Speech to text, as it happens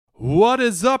What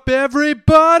is up,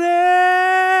 everybody?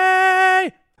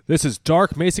 This is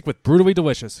Dark Macek with Brutally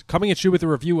Delicious, coming at you with a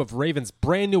review of Raven's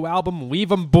brand new album,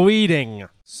 Leave 'Em Bleeding.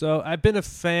 So, I've been a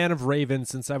fan of Raven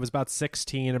since I was about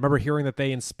 16. I remember hearing that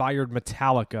they inspired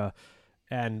Metallica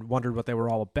and wondered what they were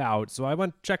all about, so I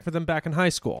went to check for them back in high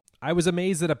school. I was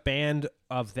amazed that a band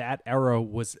of that era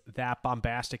was that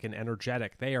bombastic and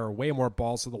energetic. They are way more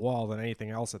balls to the wall than anything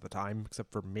else at the time,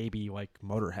 except for maybe like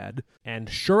Motorhead. And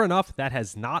sure enough, that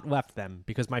has not left them,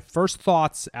 because my first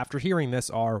thoughts after hearing this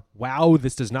are, wow,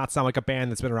 this does not sound like a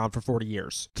band that's been around for 40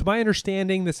 years. To my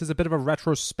understanding, this is a bit of a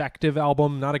retrospective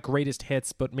album, not a greatest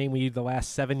hits, but mainly the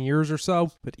last 7 years or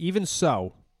so. But even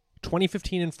so,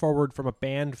 2015 and forward from a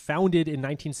band founded in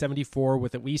 1974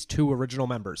 with at least 2 original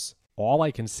members. All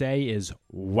I can say is,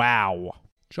 wow.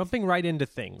 Jumping right into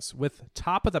things, with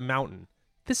Top of the Mountain,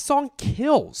 this song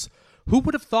kills. Who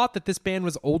would have thought that this band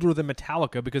was older than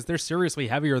Metallica, because they're seriously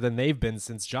heavier than they've been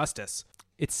since Justice.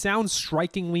 It sounds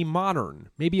strikingly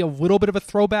modern, maybe a little bit of a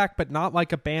throwback, but not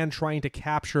like a band trying to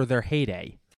capture their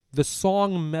heyday. The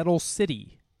song Metal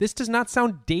City, this does not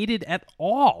sound dated at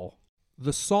all.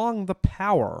 The song The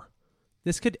Power,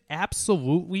 this could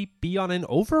absolutely be on an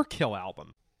Overkill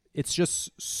album. It's just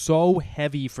so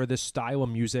heavy for this style of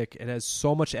music. It has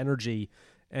so much energy.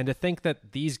 And to think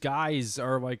that these guys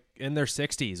are like in their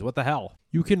 60s, what the hell?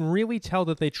 You can really tell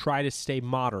that they try to stay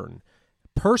modern.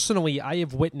 Personally, I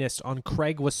have witnessed on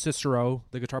Craig Cicero,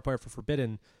 the guitar player for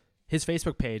Forbidden, his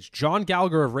Facebook page, John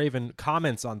Gallagher of Raven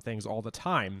comments on things all the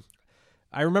time.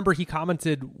 I remember he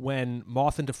commented when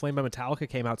Moth into Flame by Metallica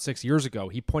came out 6 years ago.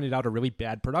 He pointed out a really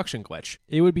bad production glitch.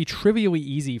 It would be trivially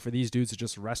easy for these dudes to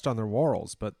just rest on their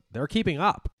laurels, but they're keeping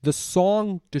up. The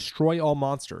song Destroy All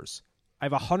Monsters,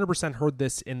 I've 100% heard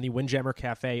this in the Windjammer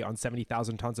Cafe on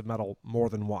 70,000 Tons of Metal more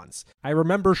than once. I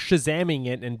remember Shazamming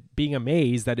it and being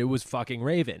amazed that it was fucking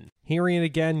Raven. Hearing it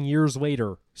again years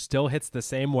later still hits the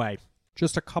same way.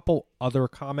 Just a couple other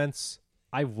comments.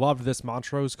 I loved this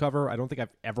Montrose cover. I don't think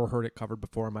I've ever heard it covered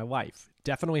before in my life.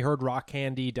 Definitely heard Rock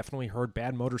Candy, definitely heard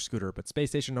Bad Motor Scooter, but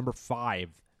Space Station number 5,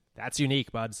 that's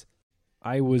unique, buds.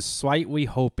 I was slightly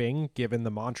hoping, given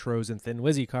the Montrose and Thin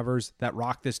Lizzy covers, that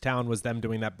Rock This Town was them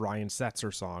doing that Brian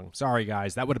Setzer song. Sorry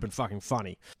guys, that would have been fucking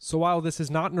funny. So while this is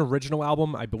not an original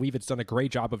album, I believe it's done a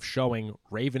great job of showing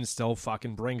Raven still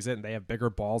fucking brings it and they have bigger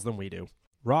balls than we do.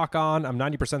 Rock on. I'm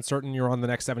 90% certain you're on the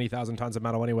next 70,000 Tons of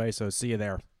Metal anyway, so see you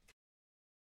there.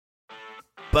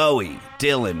 Bowie,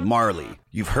 Dylan, Marley.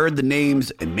 You've heard the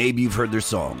names and maybe you've heard their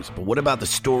songs, but what about the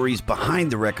stories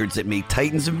behind the records that made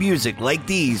titans of music like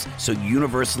these so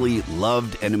universally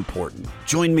loved and important?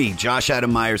 Join me, Josh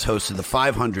Adam Myers, host of The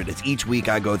 500, as each week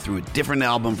I go through a different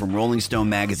album from Rolling Stone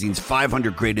magazine's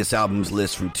 500 Greatest Albums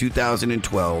list from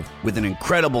 2012 with an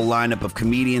incredible lineup of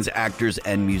comedians, actors,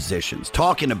 and musicians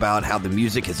talking about how the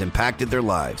music has impacted their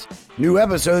lives. New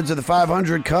episodes of The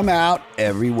 500 come out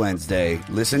every Wednesday.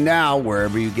 Listen now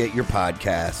wherever you get your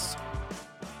podcasts.